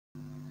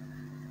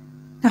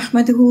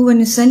نحمده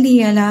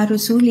ونصلي على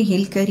رسوله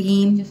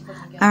الكريم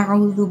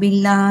أعوذ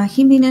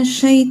بالله من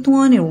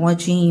الشيطان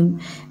الرجيم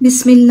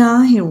بسم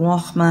الله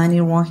الرحمن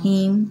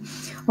الرحيم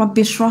رب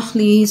اشرح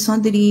لي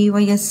صدري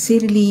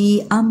ويسر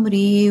لي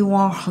أمري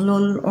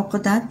واحلل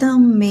عقدة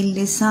من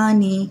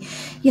لساني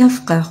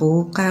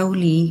يفقه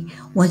قولي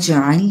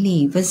واجعل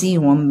لي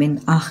وزيرا من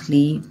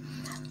أهلي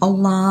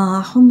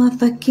اللهم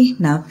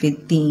فقهنا في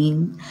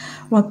الدين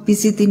رب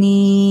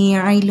زدني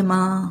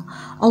علما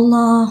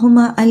اللهم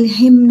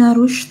ألهمنا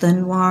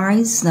رشدا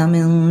وأعذنا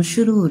من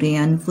شرور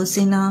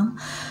أنفسنا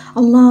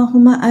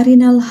اللهم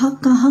أرنا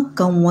الحق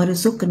حقا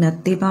وارزقنا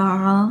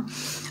اتباعه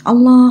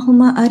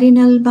اللهم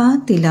أرنا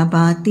الباطل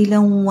باطلا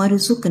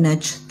وارزقنا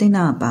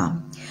اجتنابه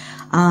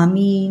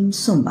آمين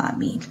ثم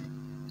آمين.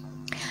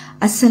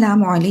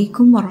 Assalamu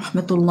alaikum wa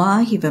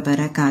rahmatullahi wa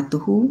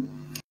barakatuhu.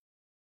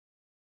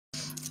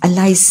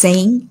 Allah is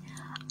saying,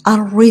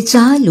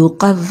 الرجال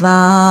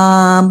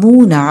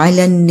قوامون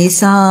على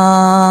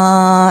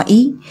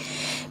النساء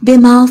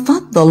بما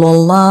فضل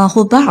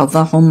الله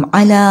بعضهم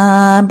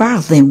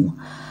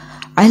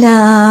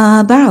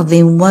على بعض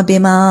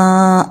وبما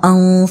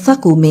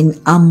أنفقوا من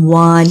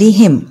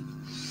أموالهم.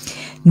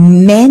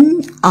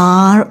 Men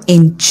are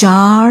in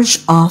charge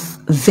of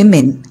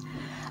women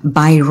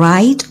by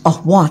right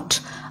of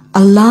what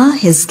Allah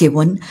has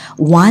given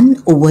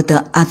one over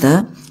the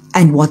other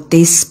and what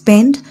they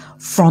spend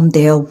from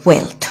their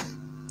wealth.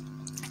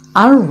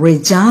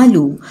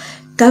 Ar-rijalu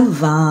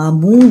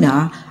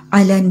kawwamuna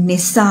ala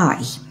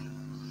nisai.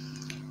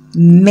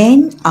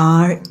 Men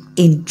are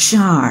in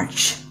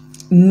charge.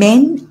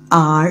 Men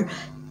are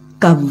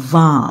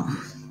kawwam.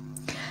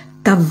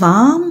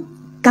 Kawwam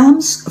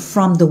comes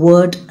from the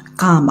word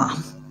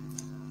kama.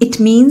 It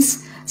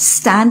means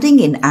standing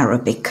in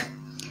Arabic.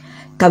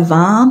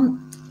 Kawwam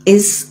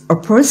is a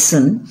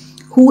person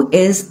who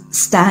is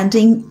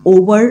standing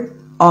over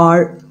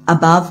or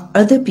above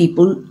other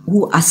people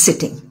who are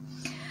sitting.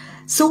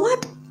 So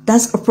what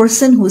does a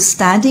person who is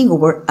standing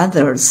over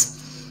others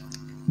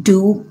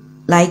do?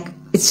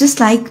 It's just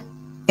like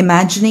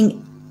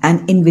imagining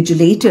an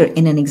invigilator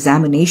in an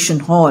examination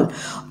hall.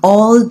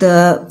 All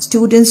the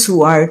students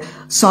who are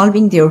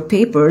solving their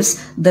papers,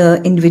 the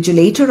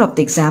invigilator of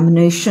the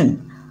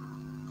examination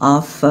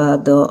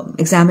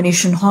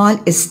hall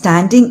is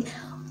standing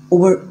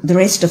over the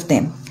rest of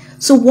them.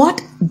 So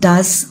what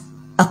does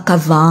a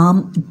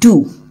kawwam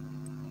do?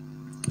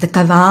 The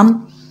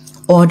kawwam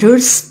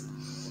orders,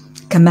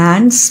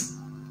 commands,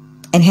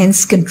 and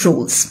hence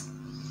controls.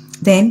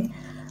 Then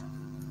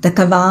the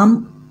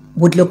kawwam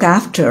would look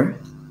after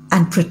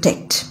and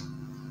protect.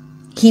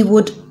 He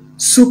would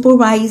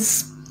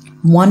supervise,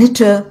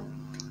 monitor,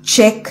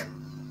 check,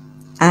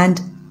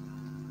 and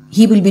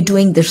he will be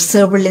doing the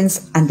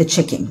surveillance and the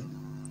checking.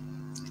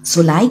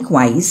 So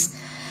likewise,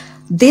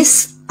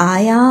 this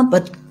ayah,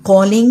 but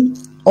calling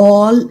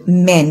all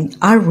men,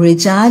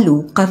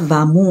 ar-rijalu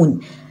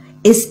qawwamun,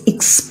 is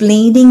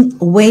explaining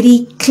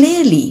very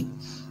clearly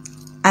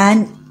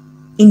and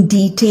in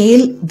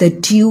detail the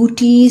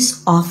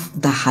duties of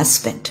the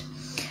husband.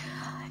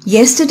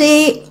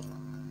 Yesterday,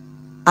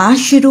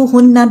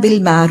 ashiruhunna bil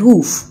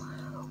ma'ruf,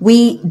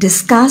 we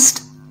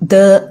discussed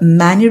the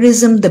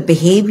mannerism, the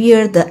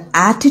behavior, the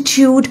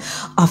attitude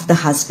of the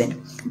husband.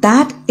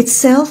 That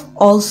itself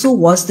also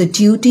was the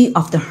duty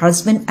of the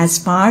husband as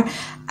far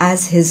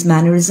as his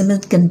mannerism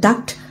and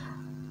conduct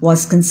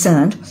was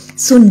concerned.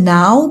 So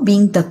now,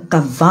 being the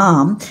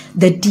kawwam,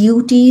 the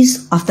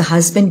duties of the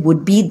husband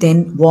would be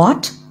then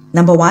what?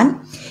 Number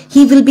one,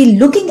 he will be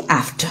looking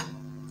after.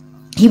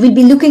 He will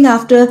be looking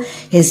after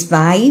his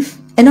wife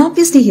and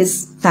obviously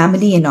his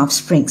family and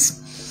offsprings.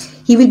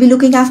 He will be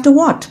looking after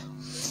what?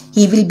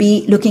 He will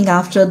be looking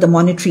after the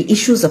monetary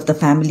issues of the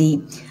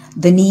family,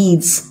 the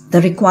needs,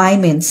 the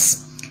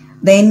requirements,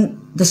 then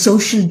the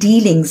social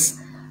dealings,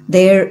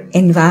 their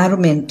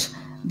environment,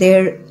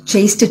 their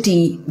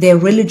chastity, their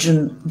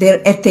religion,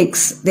 their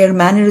ethics, their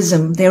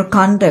mannerism, their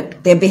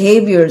conduct, their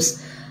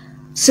behaviors.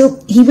 So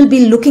he will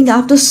be looking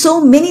after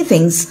so many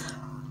things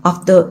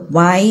of the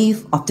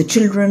wife, of the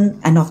children,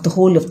 and of the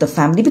whole of the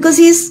family, because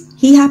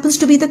he happens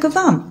to be the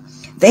kawwam.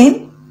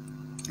 Then,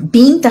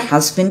 being the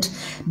husband,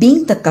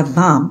 being the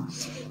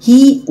kawwam,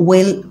 he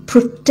will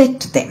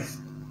protect them.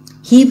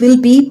 He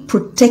will be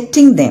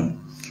protecting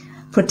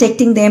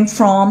them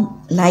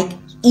from like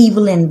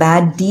evil and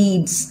bad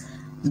deeds,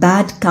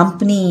 bad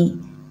company,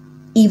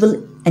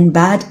 evil and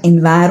bad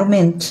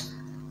environment,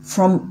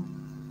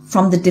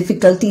 from the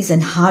difficulties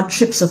and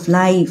hardships of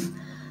life.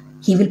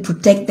 He will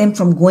protect them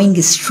from going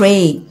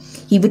astray.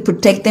 He will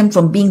protect them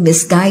from being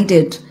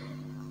misguided.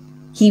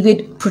 He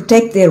will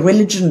protect their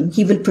religion.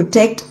 He will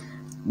protect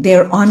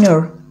their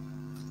honor.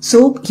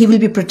 So he will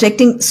be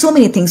protecting so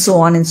many things, so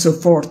on and so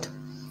forth.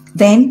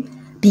 Then,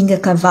 being a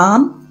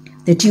kawwam,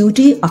 the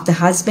duty of the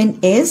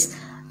husband is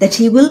that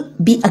he will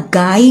be a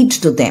guide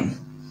to them.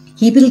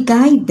 He will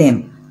guide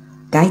them.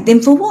 Guide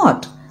them for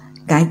what?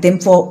 Guide them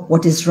for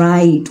what is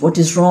right, what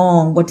is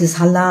wrong, what is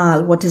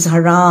halal, what is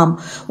haram,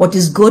 what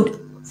is good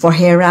for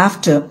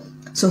hereafter.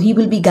 So he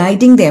will be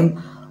guiding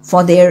them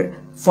for their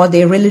for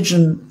their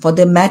religion, for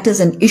their matters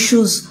and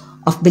issues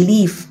of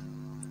belief.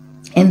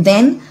 And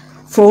then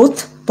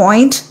fourth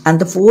point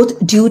and the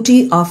fourth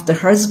duty of the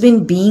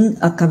husband being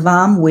a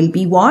𝐻𝐽𝑚 will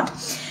be what?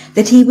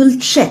 That he will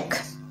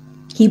check,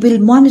 he will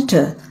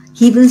monitor,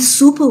 he will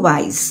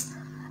supervise,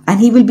 and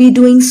he will be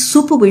doing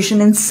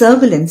supervision and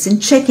surveillance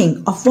and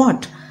checking of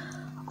what?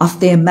 Of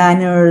their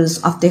manners,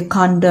 of their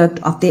conduct,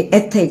 of their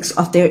ethics,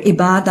 of their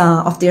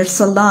ibadah, of their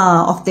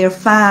salah, of their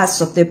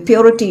fast, of their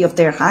purity, of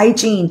their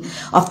hygiene,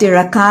 of their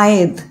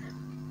aqaid.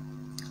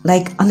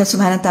 Like Allah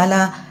subhanahu wa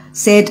ta'ala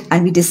said,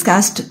 and we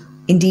discussed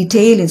in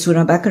detail in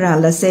Surah Baqarah,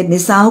 Allah said,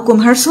 Nisa'ukum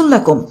harsul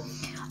lakum.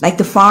 Like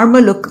the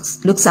farmer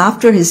looks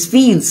after his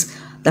fields,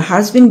 the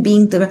husband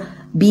being the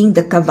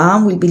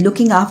𝐻𝐽𝑚 will be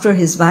looking after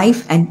his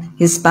wife and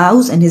his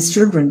spouse and his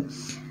children.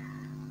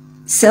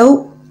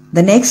 So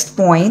the next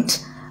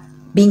point,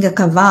 being a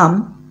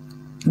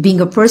𝐻𝐽𝑚,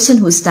 being a person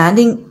who is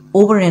standing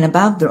over and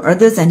above the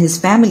others and his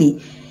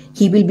family,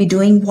 he will be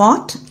doing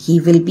what? He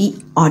will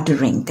be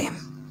ordering them.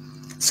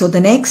 So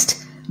the next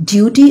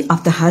duty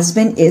of the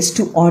husband is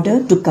to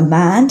order, to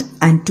command,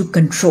 and to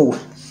control.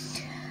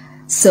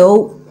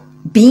 So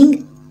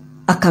being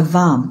a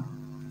𝐻𝐽𝑚,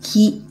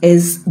 he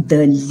is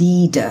the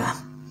leader.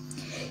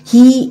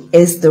 He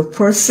is the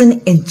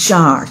person in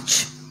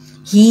charge.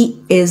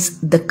 He is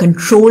the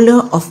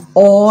controller of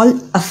all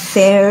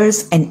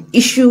affairs and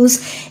issues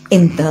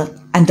and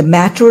the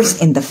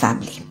matters in the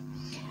family.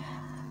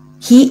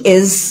 He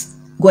is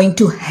going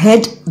to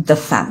head the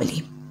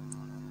family.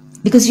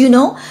 Because you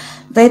know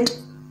that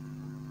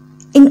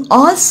in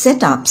all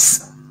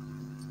setups,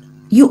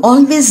 you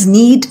always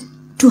need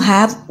to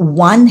have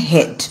one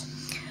head.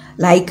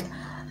 Like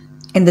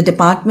in the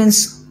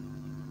departments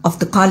of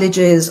the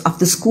colleges, of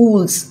the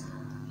schools,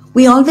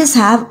 we always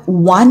have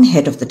one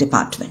head of the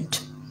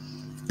department.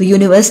 The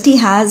university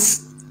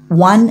has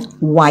one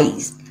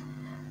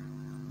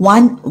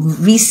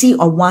VC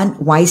or one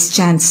vice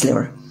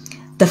chancellor.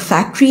 The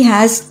factory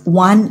has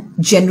one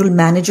general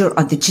manager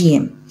or the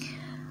GM.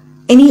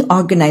 Any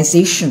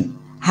organization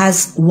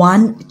has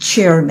one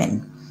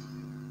chairman.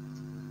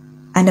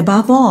 And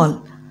above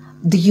all,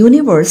 the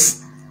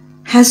universe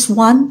has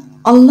one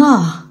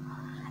Allah.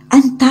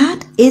 And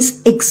that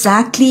is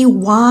exactly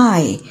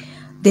why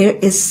there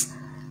is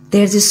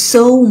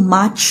so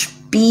much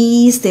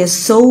peace, there's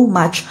so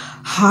much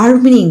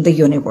harmony in the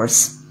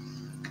universe.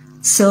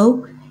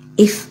 So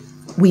if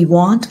we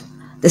want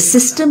the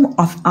system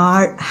of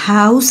our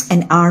house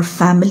and our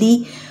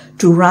family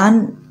to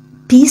run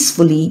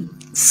peacefully,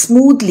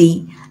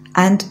 smoothly,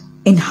 and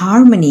in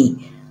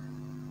harmony,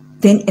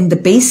 then in the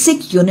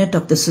basic unit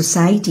of the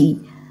society,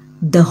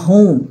 the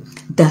home,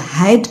 the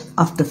head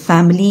of the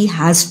family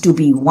has to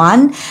be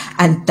one,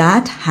 and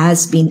that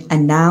has been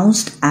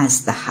announced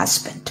as the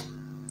husband.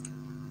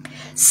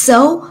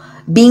 So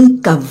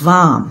being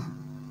𝐻𝐽𝑚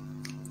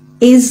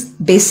is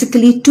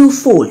basically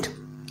twofold.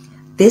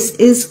 This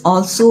is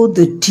also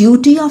the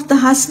duty of the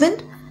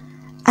husband,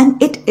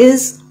 and it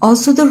is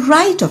also the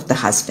right of the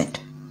husband.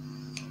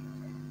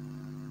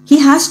 He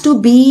has to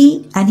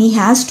be and he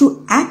has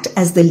to act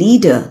as the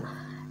leader,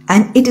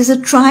 and it is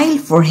a trial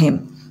for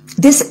him.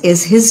 This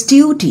is his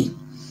duty.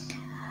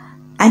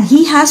 And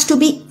he has to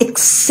be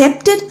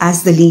accepted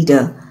as the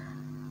leader.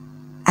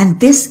 And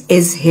this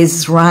is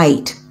his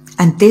right.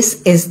 And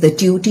this is the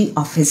duty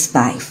of his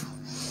wife.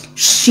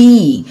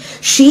 She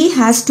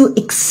has to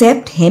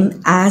accept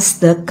him as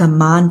the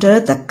commander,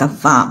 the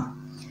𝐻𝐽𝑚.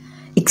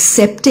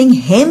 Accepting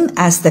him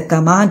as the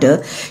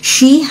commander,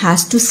 she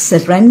has to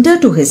surrender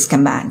to his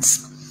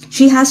commands.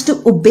 She has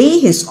to obey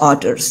his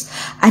orders,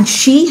 and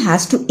she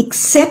has to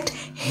accept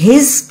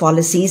his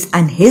policies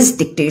and his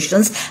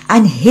dictations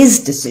and his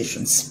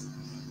decisions.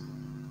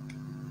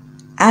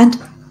 And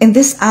in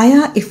this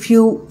ayah, if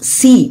you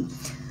see,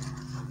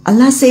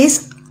 Allah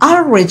says,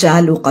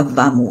 Ar-rijalu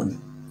qawwamun.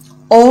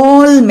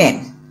 All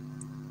men,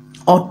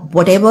 or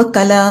whatever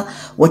color,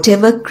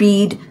 whatever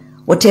creed,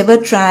 whatever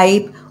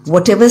tribe,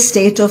 whatever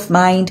state of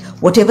mind,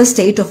 whatever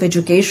state of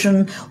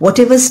education,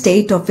 whatever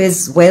state of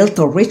his wealth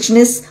or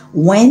richness,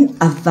 when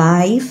a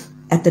wife,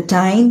 at the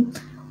time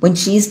when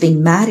she is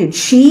being married,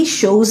 she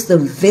shows the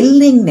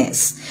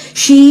willingness.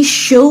 She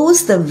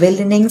shows the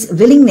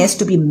willingness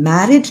to be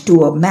married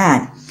to a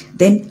man.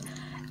 Then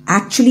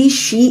actually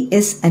she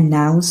is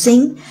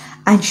announcing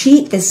and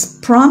she is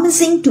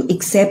promising to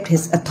accept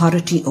his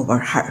authority over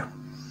her.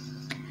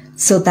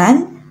 So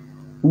then,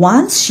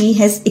 once she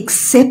has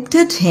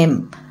accepted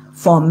him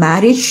for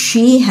marriage,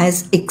 she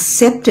has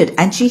accepted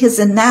and she has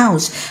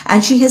announced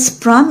and she has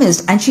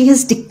promised and she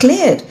has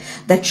declared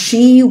that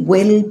she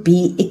will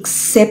be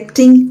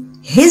accepting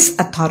his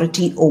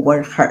authority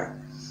over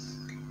her.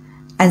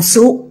 And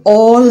so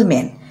all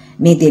men,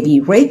 may they be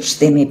rich,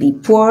 they may be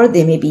poor,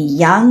 they may be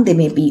young, they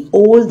may be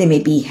old, they may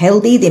be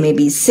healthy, they may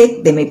be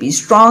sick, they may be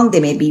strong, they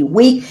may be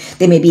weak,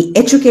 they may be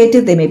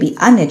educated, they may be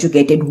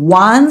uneducated.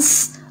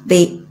 Once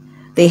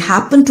they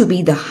happen to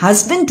be the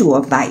husband to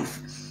a wife,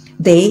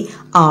 they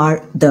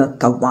are the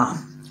𝐻𝐽𝑚.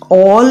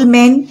 All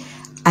men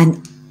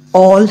and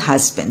all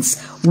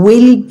husbands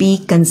will be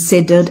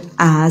considered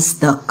as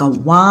the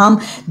qawwam.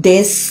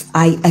 This,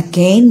 I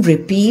again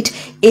repeat,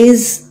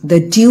 is the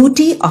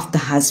duty of the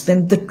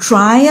husband, the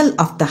trial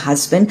of the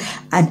husband,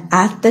 and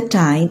at the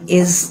time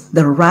is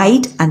the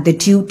right and the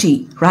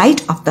duty,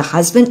 right of the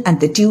husband and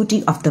the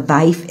duty of the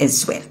wife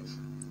as well.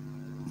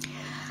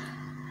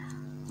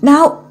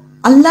 Now,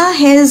 Allah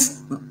has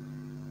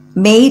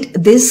made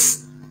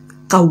this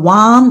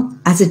qawwam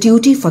as a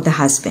duty for the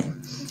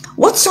husband.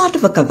 What sort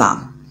of a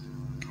qawwam?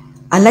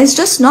 Allah has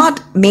just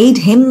not made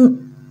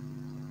him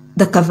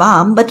the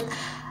qawwam, but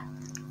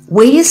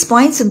various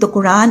points in the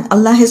Quran,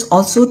 Allah has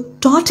also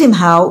taught him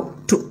how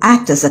to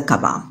act as a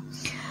qawwam.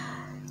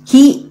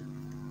 He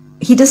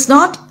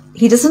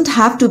doesn't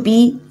have to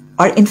be,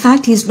 or in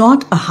fact, he's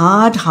not a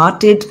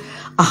hard-hearted,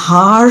 a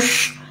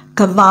harsh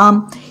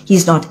qawwam.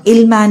 He's not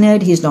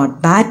ill-mannered, he's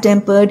not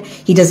bad-tempered,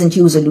 he doesn't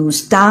use a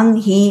loose tongue,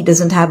 he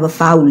doesn't have a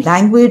foul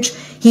language,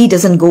 he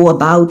doesn't go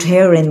about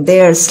here and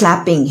there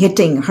slapping,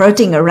 hitting,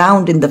 hurting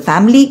around in the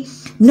family.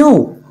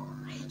 No,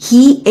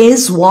 he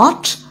is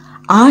what?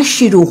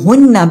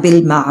 Ashiruhunna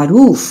bil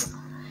ma'ruf.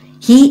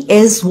 He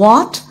is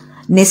what?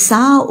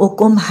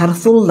 Nisa'ukum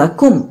harthul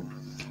lakum.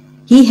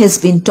 He has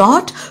been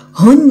taught,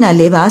 Hunna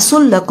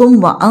libasul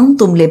lakum wa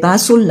antum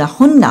libasul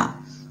lahunna.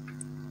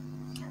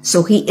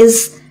 So he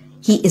is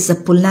a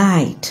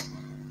polite,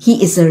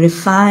 he is a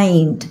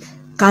refined,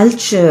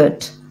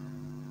 cultured,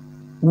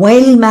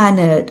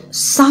 well-mannered,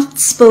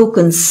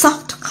 soft-spoken,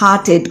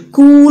 soft-hearted,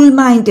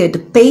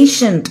 cool-minded,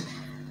 patient,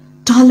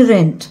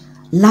 tolerant,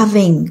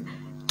 loving,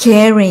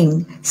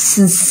 caring,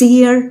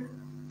 sincere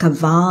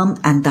qawwam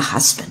and the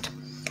husband.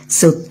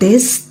 So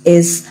this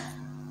is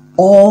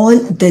all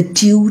the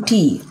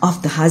duty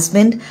of the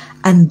husband,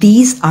 and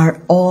these are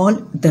all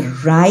the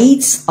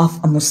rights of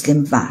a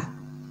Muslim wife.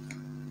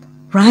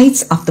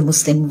 Rights of the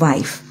Muslim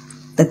wife,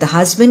 that the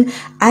husband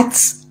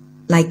acts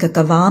like a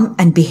qawwam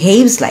and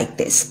behaves like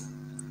this.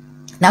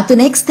 Now the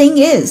next thing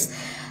is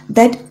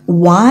that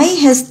why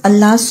has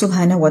Allah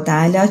subhanahu wa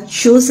ta'ala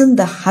chosen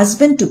the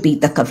husband to be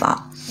the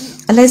qawwam?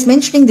 Allah is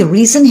mentioning the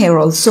reason here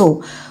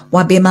also,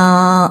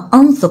 وَبِمَا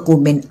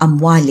أَنْفَقُوا مِنْ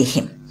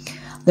أَمْوَالِهِمْ.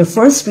 The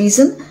first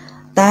reason,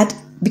 that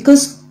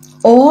because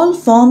all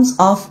forms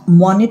of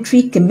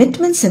monetary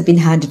commitments have been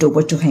handed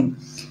over to him.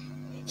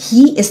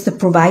 He is the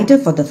provider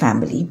for the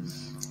family,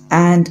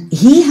 and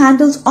he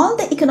handles all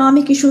the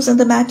economic issues and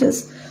the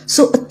matters.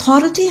 So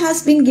authority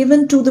has been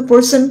given to the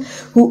person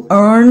who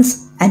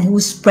earns and who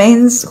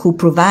spends, who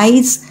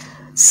provides.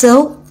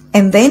 So,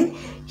 and then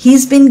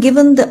he's been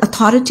given the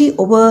authority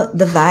over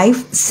the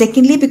wife.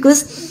 Secondly,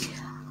 because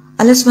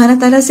Allah subhanahu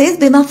wa ta'ala says,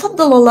 بِمَا فَضَّلَ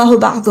اللَّهُ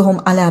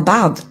بَعْضُهُمْ عَلَى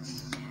بَعْضٍ.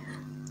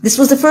 This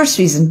was the first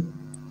reason.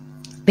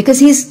 Because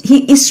he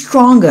is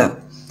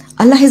stronger.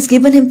 Allah has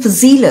given him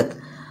fazilat.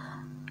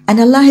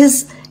 And Allah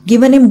has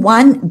given him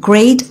one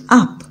grade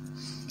up.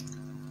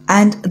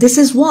 And this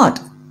is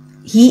what?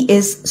 He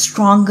is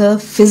stronger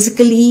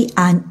physically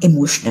and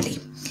emotionally.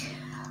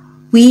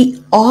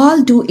 We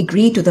all do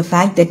agree to the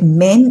fact that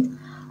men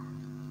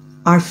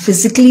are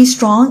physically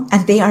strong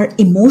and they are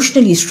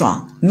emotionally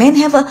strong. Men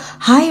have a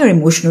higher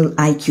emotional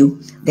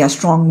IQ. They are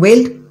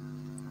strong-willed.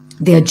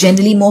 They are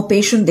generally more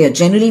patient. They are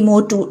generally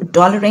more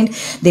tolerant.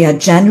 They are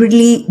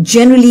usually,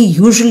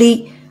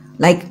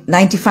 like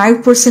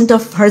 95%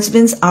 of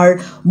husbands are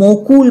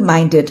more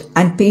cool-minded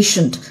and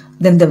patient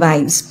than the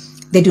wives.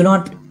 They do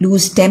not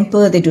lose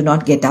temper. They do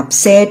not get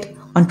upset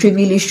on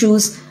trivial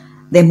issues.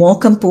 They're more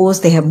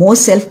composed. They have more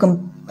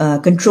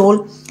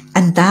self-control.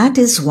 And that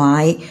is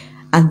why,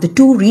 and the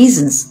two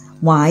reasons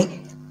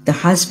why the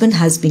husband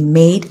has been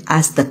made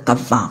as the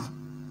qawwam.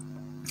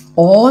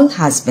 All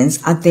husbands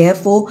are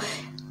therefore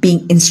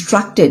being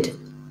instructed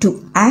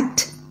to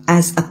act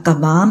as a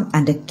qawwam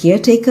and a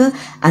caretaker,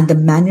 and the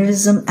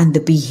mannerism and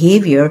the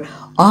behavior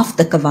of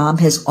the qawwam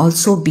has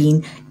also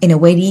been in a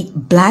very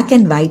black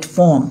and white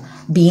form,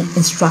 being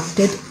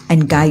instructed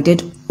and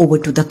guided over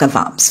to the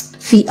qawwams.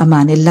 Fi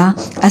amanillah.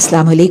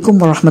 Assalamu alaikum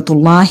wa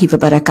rahmatullahi wa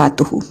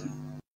barakatuhu.